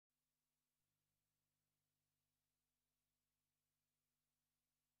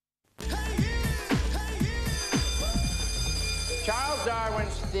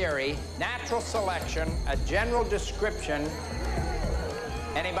Darwin's theory, natural selection, a general description.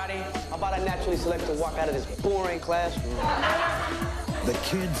 Anybody? How about I naturally select to walk out of this boring classroom? The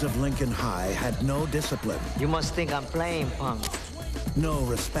kids of Lincoln High had no discipline. You must think I'm playing punk. No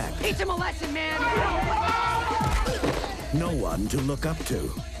respect. Teach him a lesson, man! No one to look up to.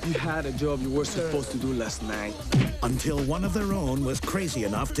 You had a job you were supposed to do last night. Until one of their own was crazy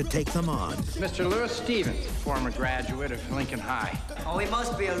enough to take them on. Mr. Lewis Stevens, former graduate of Lincoln High. Oh, he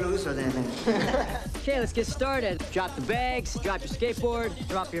must be a loser then. Okay, let's get started. Drop the bags, drop your skateboard,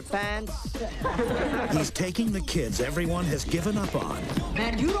 drop your pants. He's taking the kids everyone has given up on.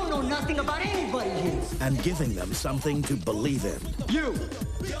 Man, you don't know nothing about anybody here. And giving them something to believe in. You!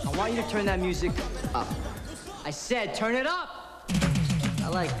 I want you to turn that music up. I said turn it up! I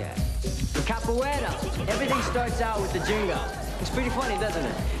like that. For capoeira, everything starts out with the jingo. It's pretty funny, doesn't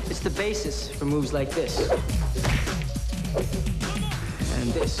it? It's the basis for moves like this.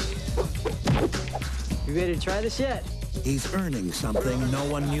 And this. You ready to try this yet? He's earning something no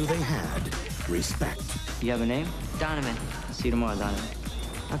one knew they had. Respect. You have a name? Donovan. I'll see you tomorrow, Donovan.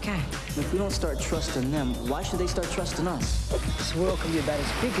 Okay. If we don't start trusting them, why should they start trusting us? This world can be about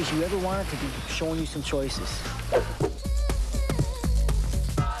as big as you ever want it to be, showing you some choices.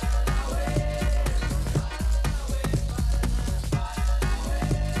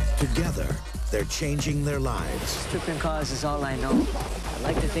 Together, they're changing their lives. Stripping cars is all I know. I'd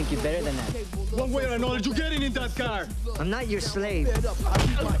like to think you're better than that. One way or another, you're getting in that car. I'm not your slave.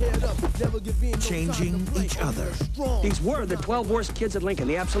 Changing each other. These were the 12 worst kids at Lincoln,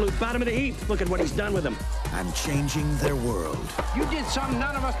 the absolute bottom of the heap. Look at what he's done with them. And changing their world. You did something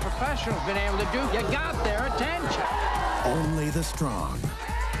none of us professionals been able to do. You got their attention. Only the strong.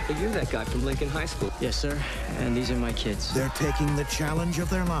 You're that guy from Lincoln High School. Yes, sir. And these are my kids. They're taking the challenge of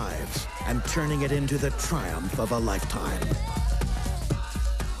their lives and turning it into the triumph of a lifetime.